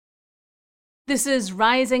This is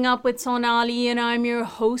Rising Up with Sonali, and I'm your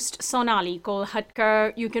host, Sonali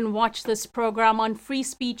Kolhatkar. You can watch this program on Free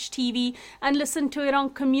Speech TV and listen to it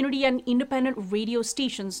on community and independent radio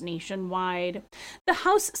stations nationwide. The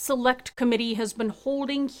House Select Committee has been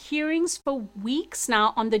holding hearings for weeks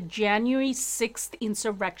now on the January 6th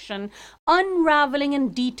insurrection, unraveling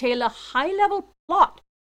in detail a high-level plot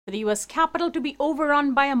for the U.S. Capitol to be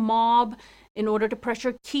overrun by a mob in order to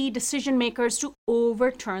pressure key decision makers to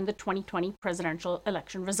overturn the 2020 presidential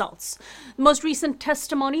election results. The most recent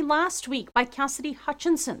testimony last week by Cassidy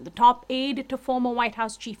Hutchinson, the top aide to former White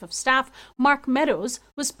House Chief of Staff Mark Meadows,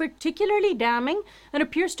 was particularly damning and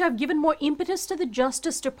appears to have given more impetus to the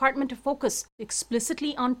Justice Department to focus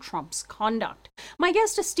explicitly on Trump's conduct. My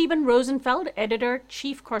guest is Stephen Rosenfeld, editor,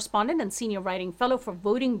 chief correspondent, and senior writing fellow for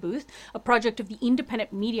Voting Booth, a project of the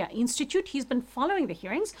Independent Media Institute. He's been following the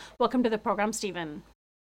hearings. Welcome to the program, Stephen.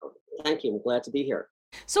 Thank you. I'm glad to be here.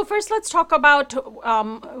 So first, let's talk about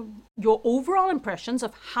your overall impressions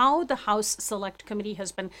of how the House Select Committee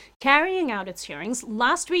has been carrying out its hearings.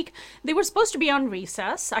 Last week, they were supposed to be on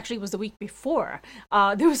recess. Actually, it was the week before.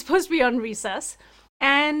 They were supposed to be on recess.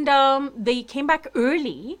 And they came back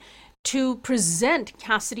early to present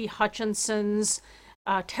Cassidy Hutchinson's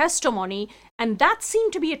testimony. And that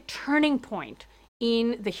seemed to be a turning point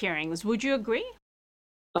in the hearings. Would you agree?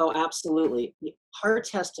 Oh, absolutely. Her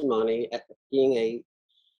testimony, being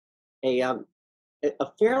a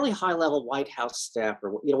fairly high-level White House staffer,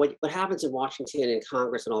 what happens in Washington and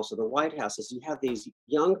Congress and also the White House is you have these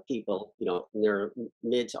young people, in their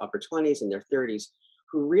mid to upper 20s and their 30s,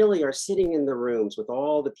 who really are sitting in the rooms with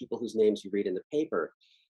all the people whose names you read in the paper.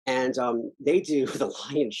 And they do the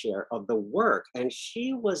lion's share of the work. And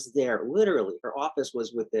she was there, literally. Her office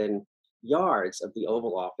was within yards of the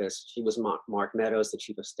Oval Office. She was Mark Meadows, the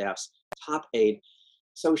Chief of Staff's top aide.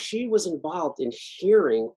 So she was involved in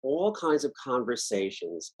hearing all kinds of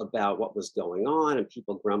conversations about what was going on and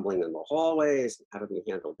people grumbling in the hallways, and how do we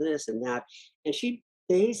handle this and that. And she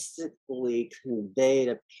basically conveyed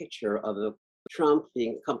a picture of Trump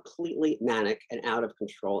being completely manic and out of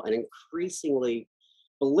control and increasingly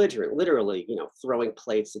belligerent, literally, throwing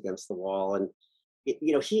plates against the wall. And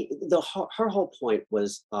her whole point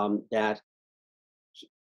was that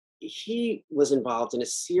he was involved in a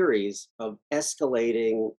series of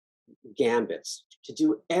escalating gambits to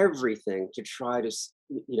do everything to try to,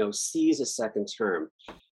 seize a second term.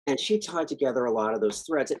 And she tied together a lot of those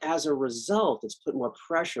threads. And as a result, it's put more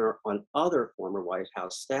pressure on other former White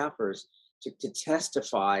House staffers to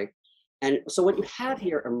testify. And so what you have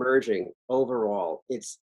here emerging overall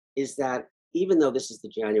is that even though this is the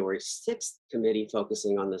January 6th committee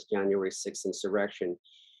focusing on this January 6th insurrection,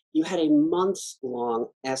 you had a months-long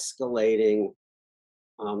escalating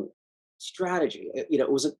strategy. It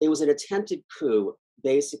was an attempted coup,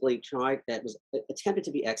 basically that was attempted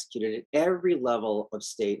to be executed at every level of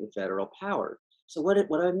state and federal power. So what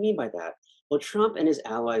do I mean by that? Well, Trump and his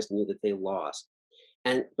allies knew that they lost.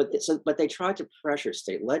 But they tried to pressure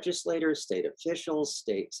state legislators, state officials,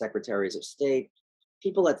 state secretaries of state,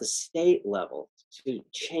 people at the state level to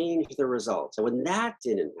change the results. And when that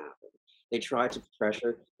didn't happen, they tried to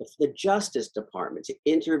pressure the Justice Department to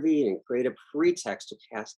intervene and create a pretext to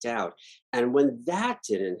cast doubt. And when that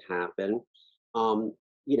didn't happen,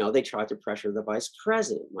 they tried to pressure the Vice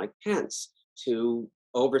President, Mike Pence, to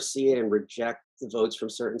oversee it and reject the votes from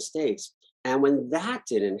certain states. And when that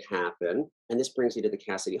didn't happen, and this brings you to the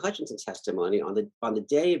Cassidy Hutchinson testimony on the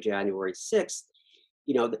day of January 6th,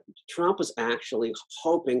 Trump was actually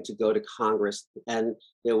hoping to go to Congress, and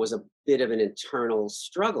there was a bit of an internal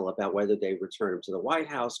struggle about whether they return him to the White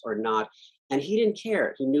House or not. And he didn't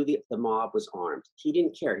care. He knew the mob was armed. He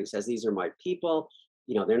didn't care. He says, these are my people.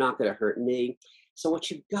 They're not going to hurt me. So what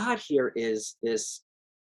you've got here is this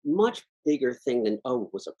much bigger thing than, it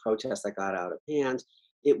was a protest that got out of hand.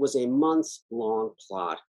 It was a months-long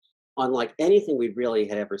plot, unlike anything we really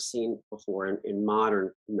had ever seen before in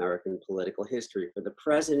modern American political history, for the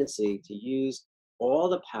presidency to use all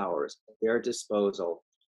the powers at their disposal,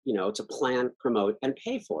 to plan, promote, and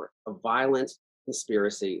pay for a violent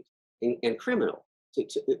conspiracy and criminal,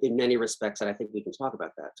 in many respects, and I think we can talk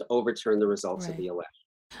about that, to overturn the results of the election.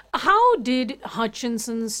 How did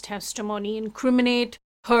Hutchinson's testimony incriminate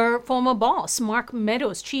her former boss, Mark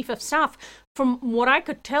Meadows, Chief of Staff? From what I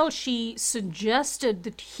could tell, she suggested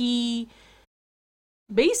that he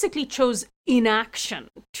basically chose inaction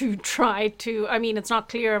to try to, it's not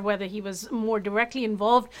clear whether he was more directly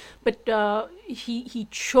involved, but he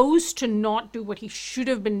chose to not do what he should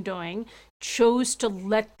have been doing, chose to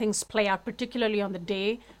let things play out, particularly on the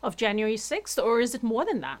day of January 6th, or is it more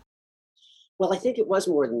than that? Well, I think it was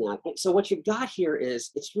more than that. So what you got here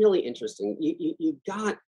is it's really interesting. You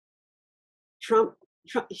got Trump,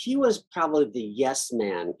 he was probably the yes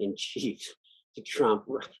man in chief to Trump.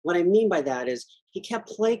 What I mean by that is he kept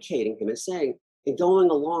placating him and saying and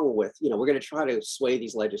going along with, we're going to try to sway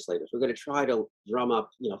these legislators. We're going to try to drum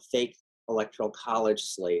up, fake electoral college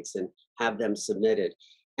slates and have them submitted.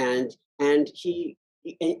 And he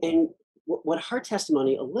and what her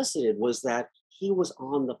testimony elicited was that he was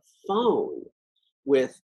on the phone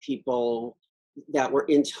with people that were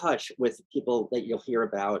in touch with people that you'll hear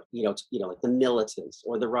about, like the militants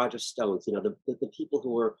or the Roger Stones, the people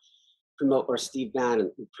who were or Steve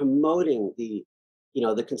Bannon promoting the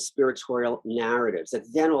conspiratorial narratives that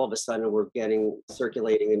then all of a sudden were getting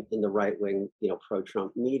circulating in the right wing,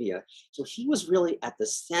 pro-Trump media. So he was really at the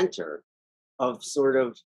center of sort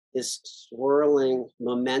of this swirling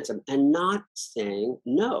momentum and not saying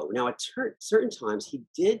no. Now, at certain times, he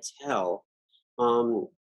did tell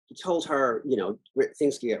he told her,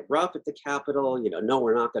 things could get rough at the Capitol. No,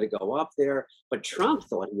 we're not going to go up there. But Trump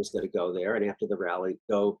thought he was going to go there, and after the rally,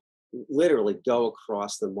 literally go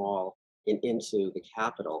across the mall and into the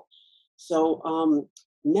Capitol. So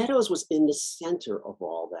Meadows was in the center of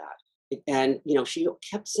all that, and she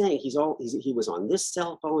kept saying he was on this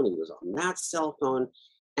cell phone, he was on that cell phone,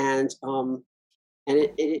 and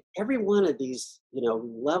every one of these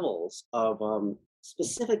levels of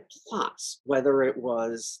specific plots, whether it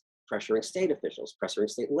was pressuring state officials, pressuring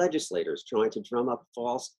state legislators, trying to drum up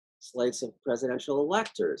false slates of presidential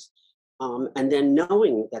electors, and then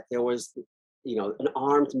knowing that there was, an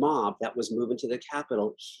armed mob that was moving to the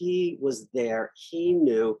Capitol. He was there. He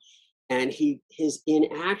knew, and his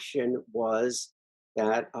inaction was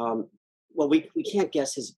that. Well, we can't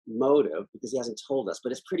guess his motive because he hasn't told us,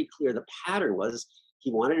 but it's pretty clear the pattern was he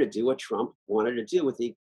wanted to do what Trump wanted to do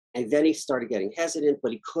and then he started getting hesitant,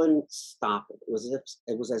 but he couldn't stop it.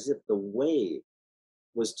 It was as if the wave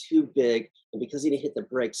was too big, and because he didn't hit the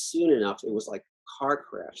brakes soon enough, it was like a car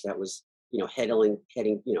crash that was, heading,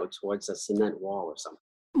 towards a cement wall or something.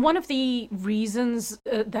 One of the reasons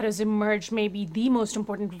that has emerged, maybe the most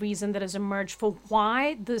important reason that has emerged for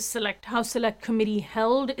why the House Select Committee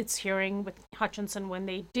held its hearing with Hutchinson when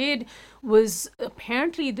they did, was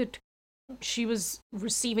apparently that she was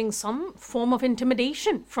receiving some form of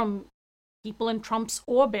intimidation from people in Trump's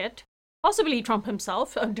orbit, possibly Trump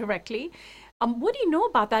himself directly. What do you know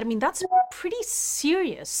about that? I mean, that's pretty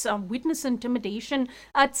serious. Witness intimidation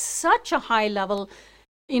at such a high level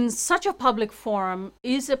in such a public forum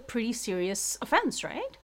is a pretty serious offense,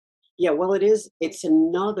 right? Yeah, well, it is. It's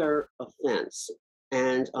another offense.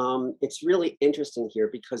 And it's really interesting here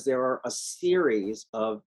because there are a series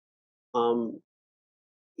of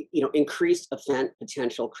increased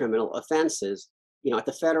potential criminal offenses, at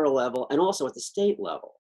the federal level and also at the state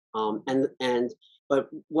level. But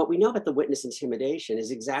what we know about the witness intimidation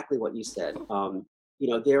is exactly what you said.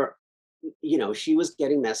 She was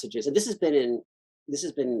getting messages, and this has been,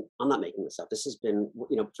 I'm not making this up. This has been,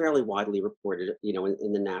 fairly widely reported,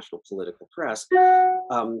 in the national political press.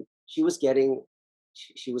 She was getting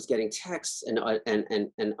texts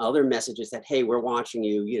and other messages that, hey, we're watching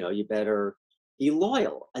you, you better be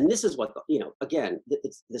loyal. And this is what, again,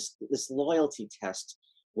 it's this loyalty test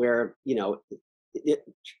where,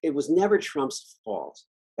 it was never Trump's fault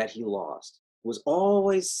that he lost. It was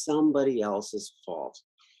always somebody else's fault.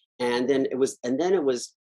 And then it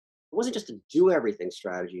wasn't just a do everything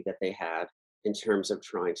strategy that they had in terms of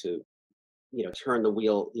trying to, turn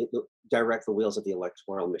direct the wheels of the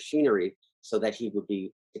electoral machinery so that he would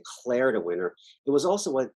be declared a winner. It was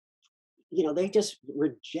also they just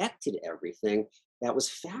rejected everything that was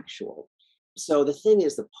factual. So the thing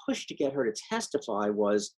is, the push to get her to testify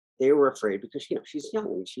was they were afraid because, she's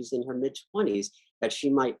young, she's in her mid-20s, that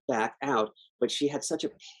she might back out, but she had such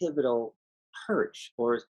a pivotal perch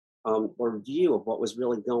or view of what was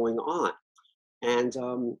really going on. And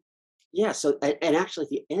so actually at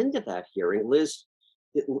the end of that hearing, Liz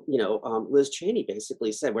Cheney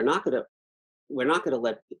basically said, we're not going to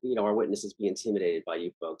let our witnesses be intimidated by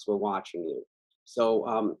you folks. We're watching you.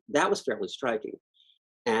 So that was fairly striking.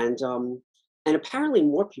 And apparently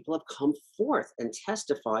more people have come forth and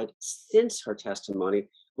testified since her testimony,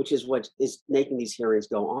 which is what is making these hearings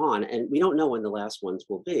go on. And we don't know when the last ones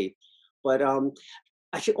will be. But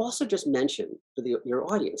I should also just mention for your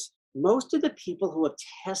audience, most of the people who have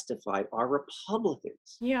testified are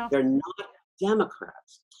Republicans. Yeah. They're not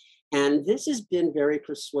Democrats. And this has been very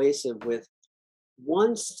persuasive with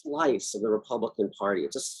one slice of the Republican Party.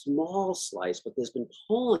 It's a small slice, but there's been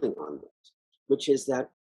polling on this, which is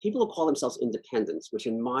that people who call themselves independents, which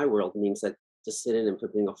in my world means that it's a synonym for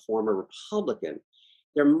being a former Republican,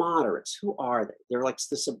 they're moderates. Who are they? They're like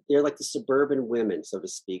the suburban women, so to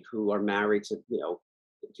speak, who are married to,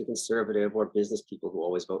 to conservative or business people who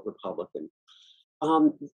always vote Republican.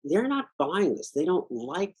 They're not buying this. They don't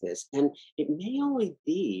like this. And it may only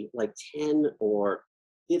be like 10 or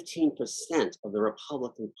 15% of the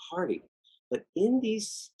Republican Party. But in these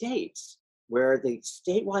states where the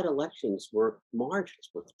statewide elections were margins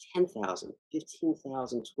with 10,000,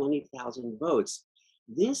 15,000, 20,000 votes,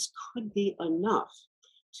 this could be enough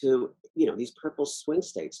to, these purple swing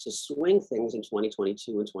states to swing things in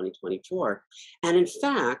 2022 and 2024. And in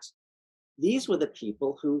fact, these were the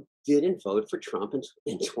people who didn't vote for Trump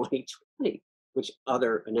in 2020, which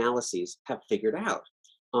other analyses have figured out.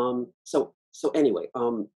 So anyway,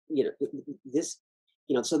 this,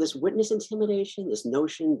 so this witness intimidation, this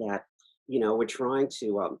notion that, we're trying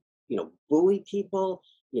to, bully people,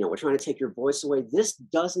 we're trying to take your voice away. This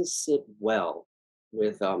doesn't sit well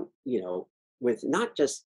with, with not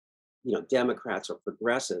just, Democrats or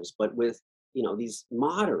progressives, but with, these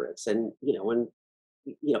moderates and,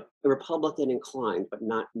 Republican inclined, but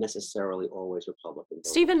not necessarily always Republican voters.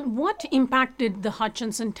 Stephen, what impact did the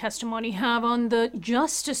Hutchinson testimony have on the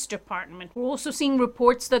Justice Department? We're also seeing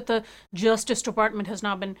reports that the Justice Department has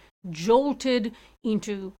now been jolted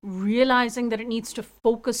into realizing that it needs to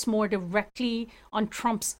focus more directly on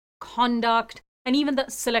Trump's conduct, and even the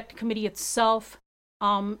Select Committee itself,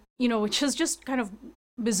 which is just kind of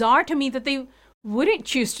bizarre to me that they wouldn't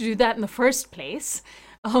choose to do that in the first place.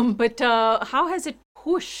 But how has it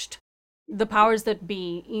pushed the powers that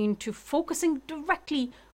be into focusing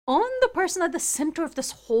directly on the person at the center of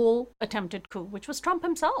this whole attempted coup, which was Trump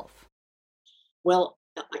himself? Well,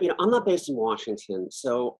 I'm not based in Washington,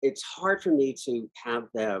 so it's hard for me to have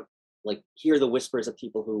hear the whispers of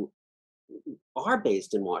people who are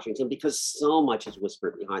based in Washington, because so much is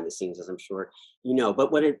whispered behind the scenes, as I'm sure you know.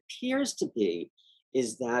 But what it appears to be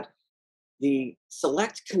is that the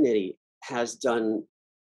Select Committee has done,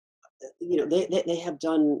 they have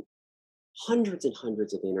done hundreds and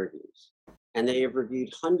hundreds of interviews, and they have reviewed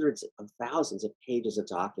hundreds of thousands of pages of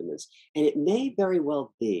documents. And it may very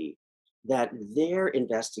well be that their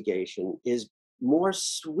investigation is more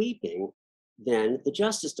sweeping than the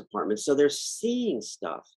Justice Department. So they're seeing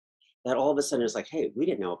stuff that all of a sudden is like, hey, we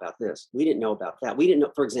didn't know about this. We didn't know about that. We didn't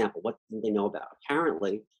know, for example, what did they know about?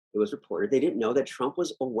 Apparently, it was reported they didn't know that Trump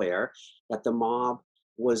was aware that the mob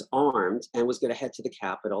was armed and was going to head to the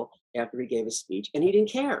Capitol after he gave a speech, and he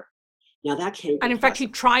didn't care. Now that came. And in fact, he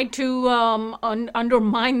tried to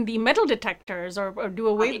undermine the metal detectors or do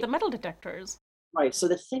away with the metal detectors. Right. So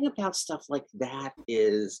the thing about stuff like that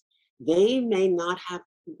is they may not have,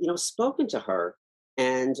 spoken to her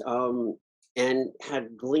and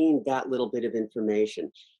had gleaned that little bit of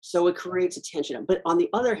information. So it creates a tension. But on the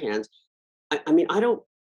other hand, I don't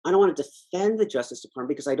want to defend the Justice Department,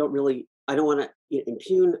 because I don't want to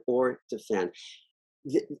impugn or defend.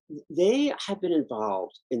 They have been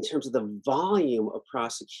involved in terms of the volume of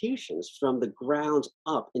prosecutions from the ground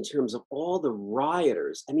up, in terms of all the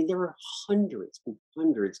rioters. I mean, there were hundreds and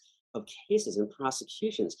hundreds of cases and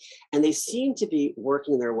prosecutions, and they seem to be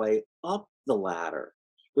working their way up the ladder,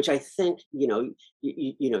 which I think,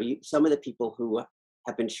 some of the people who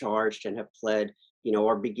have been charged and have pled,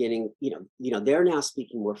 are beginning, they're now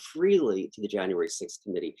speaking more freely to the January 6th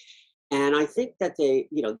committee. And I think that they,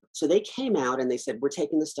 so they came out and they said, we're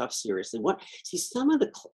taking this stuff seriously. Some of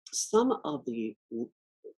the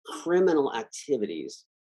criminal activities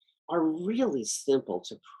are really simple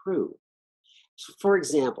to prove. For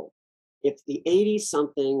example, if the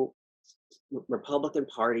 80-something Republican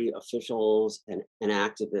Party officials and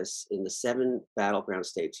activists in the 7 battleground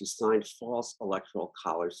states who signed false electoral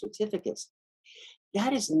college certificates,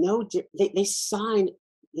 that is they signed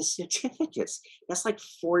the certificates. That's like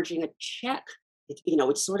forging a check.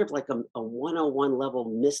 It's sort of like a 101 level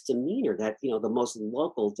misdemeanor that, the most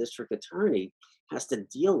local district attorney has to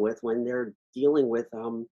deal with when they're dealing with,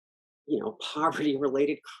 poverty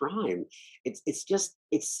related crime. It's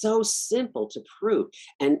so simple to prove.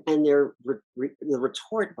 And the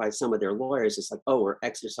retort by some of their lawyers is like, oh, we're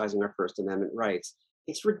exercising our First Amendment rights.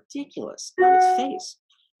 It's ridiculous on its face.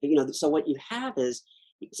 So what you have is,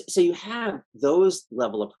 so you have those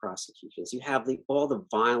level of prosecutions, you have all the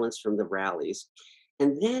violence from the rallies,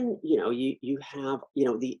 and then you have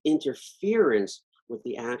the interference with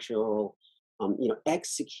the actual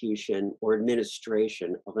execution or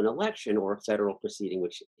administration of an election or a federal proceeding,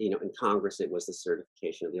 which in Congress it was the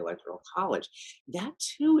certification of the Electoral College. That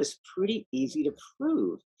too is pretty easy to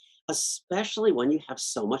prove, especially when you have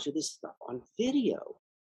so much of this stuff on video,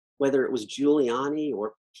 whether it was Giuliani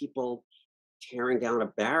or people tearing down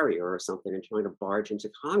a barrier or something and trying to barge into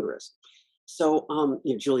Congress.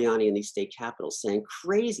 Giuliani in these state capitals saying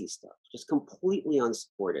crazy stuff, just completely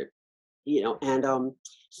unsupported, so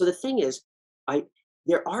the thing is, I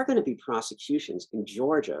there are going to be prosecutions in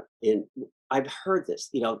Georgia. I've heard this,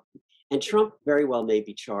 and Trump very well may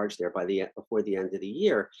be charged there before the end of the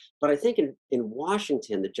year. But I think in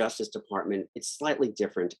Washington, the Justice Department, it's slightly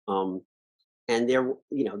different. And they're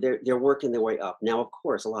working their way up. Now, of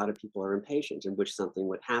course, a lot of people are impatient in which something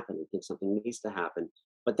would happen and think something needs to happen.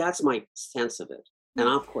 But that's my sense of it. And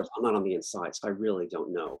of course, I'm not on the inside, so I really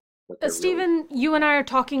don't know what they're really. Stephen, you and I are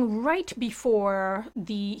talking right before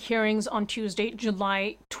the hearings on Tuesday,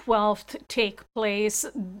 July 12th, take place.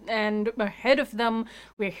 And ahead of them,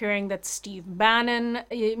 we're hearing that Steve Bannon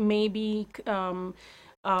may be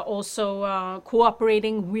also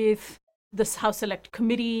cooperating with this House Select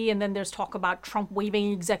Committee. And then there's talk about Trump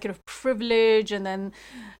waiving executive privilege, and then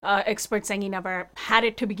experts saying he never had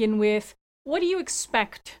it to begin with. What do you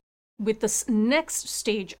expect with this next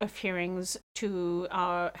stage of hearings to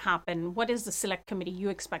happen? What is the Select Committee you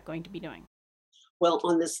expect going to be doing? Well,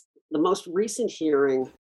 on the most recent hearing,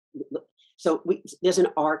 there's an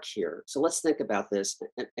arc here. So let's think about this,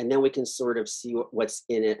 and then we can sort of see what's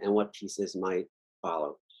in it and what pieces might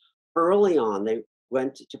follow. Early on, they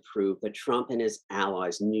went to prove that Trump and his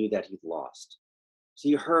allies knew that he'd lost. So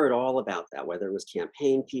you heard all about that, whether it was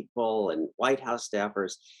campaign people and White House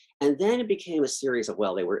staffers. And then it became a series of,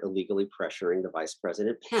 well, they were illegally pressuring the Vice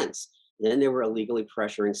President Pence. Then they were illegally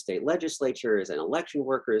pressuring state legislatures and election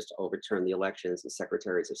workers to overturn the elections and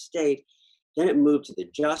secretaries of state. Then it moved to the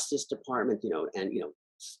Justice Department,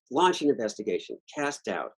 launch an investigation, cast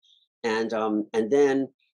doubt. And then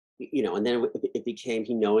it became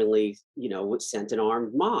he knowingly, sent an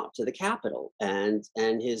armed mob to the Capitol, and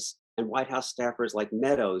White House staffers like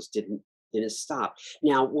Meadows didn't stop.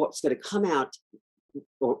 Now, what's going to come out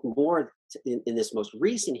more in this most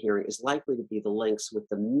recent hearing is likely to be the links with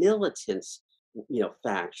the militants,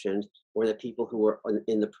 faction, or the people who were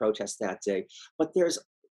in the protest that day. But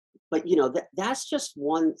that's just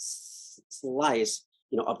one slice,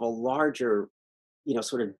 of a larger,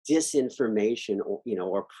 sort of disinformation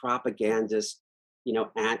or propagandist,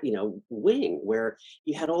 wing, where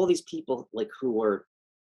you had all these people who were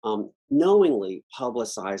knowingly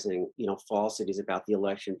publicizing, falsities about the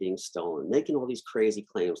election being stolen, making all these crazy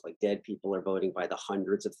claims like dead people are voting by the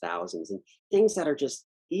hundreds of thousands and things that are just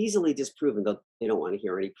easily disproven, though they don't want to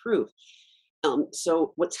hear any proof.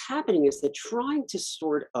 So what's happening is they're trying to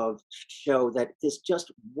sort of show that this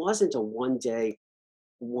just wasn't a one-day,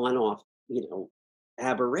 one-off,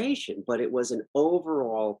 aberration, but it was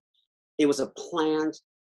it was a planned,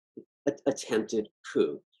 attempted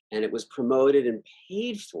coup. And it was promoted and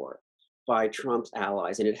paid for by Trump's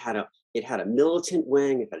allies. And it had a militant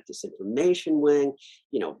wing, it had a disinformation wing.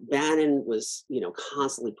 Bannon was,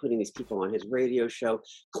 constantly putting these people on his radio show,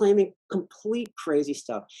 claiming complete crazy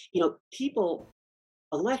stuff.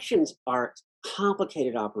 Elections are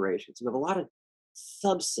complicated operations. You have a lot of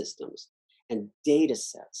subsystems and data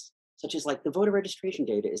sets, such as the voter registration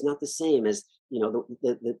data is not the same as,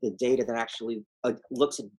 the data that actually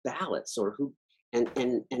looks at ballots or who, and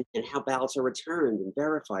how ballots are returned and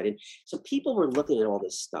verified. And so people were looking at all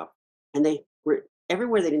this stuff, and they were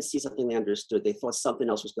everywhere they didn't see something they understood, they thought something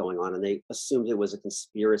else was going on, and they assumed it was a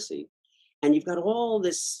conspiracy. And you've got all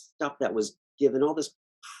this stuff that was given all this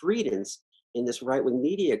credence in this right-wing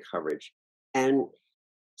media coverage. And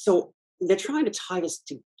so they're trying to tie this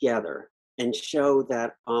together and show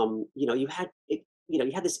that you had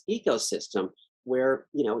this ecosystem where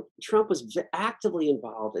Trump was actively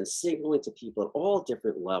involved in signaling to people at all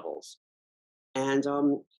different levels, and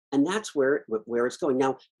that's where it's going.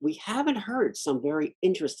 Now, we haven't heard some very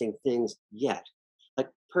interesting things yet.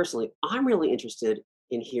 Personally, I'm really interested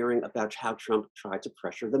in hearing about how Trump tried to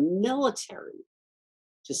pressure the military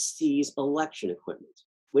to seize election equipment,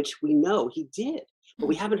 which we know he did, but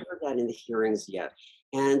we haven't heard that in the hearings yet.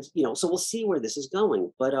 And so we'll see where this is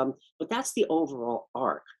going. But that's the overall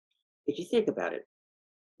arc. If you think about it,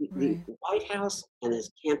 the White House and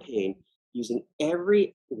his campaign using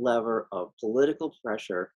every lever of political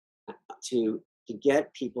pressure to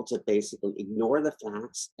get people to basically ignore the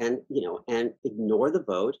facts and ignore the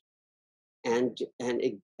vote and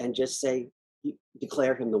just say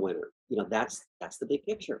declare him the winner. That's the big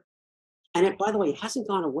picture. And by the way, it hasn't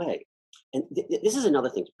gone away. And this is another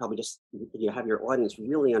thing to probably just have your audience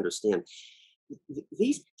really understand.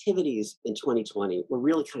 These activities in 2020 were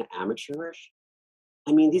really kind of amateurish.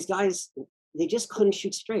 I mean, these guys, they just couldn't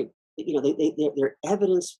shoot straight. Their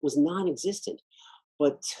evidence was non-existent.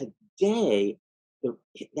 But today,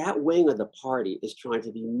 that wing of the party is trying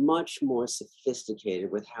to be much more sophisticated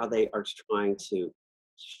with how they are trying to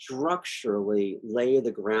structurally lay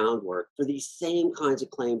the groundwork for these same kinds of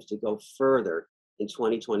claims to go further in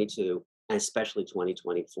 2022 and especially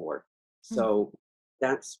 2024. Hmm. So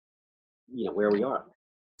that's where we are.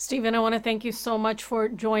 Stephen, I want to thank you so much for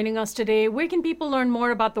joining us today. Where can people learn more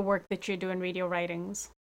about the work that you do in Radio Writings?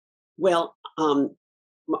 Well,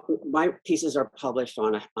 my pieces are published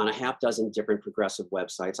on a half dozen different progressive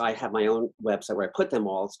websites. I have my own website where I put them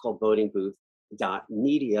all. It's called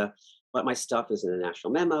votingbooth.media. But my stuff is in the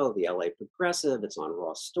National Memo, the LA Progressive. It's on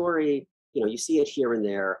Raw Story. You see it here and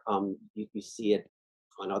there. You see it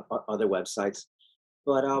on other websites.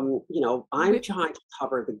 But I'm trying to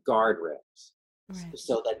cover the guardrails Right.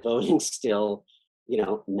 so that voting still,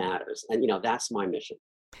 matters. And that's my mission.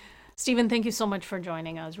 Stephen, thank you so much for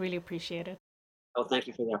joining us. Really appreciate it. Oh, thank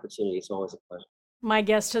you for the opportunity. It's always a pleasure. My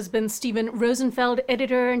guest has been Stephen Rosenfeld,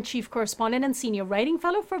 editor and chief correspondent and senior writing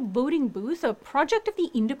fellow for Voting Booth, a project of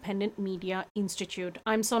the Independent Media Institute.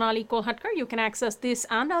 I'm Sonali Kolhatkar. You can access this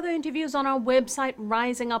and other interviews on our website,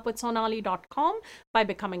 risingupwithsonali.com, by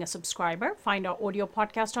becoming a subscriber. Find our audio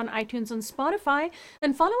podcast on iTunes and Spotify,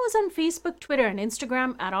 and follow us on Facebook, Twitter, and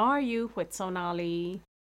Instagram at RU with Sonali.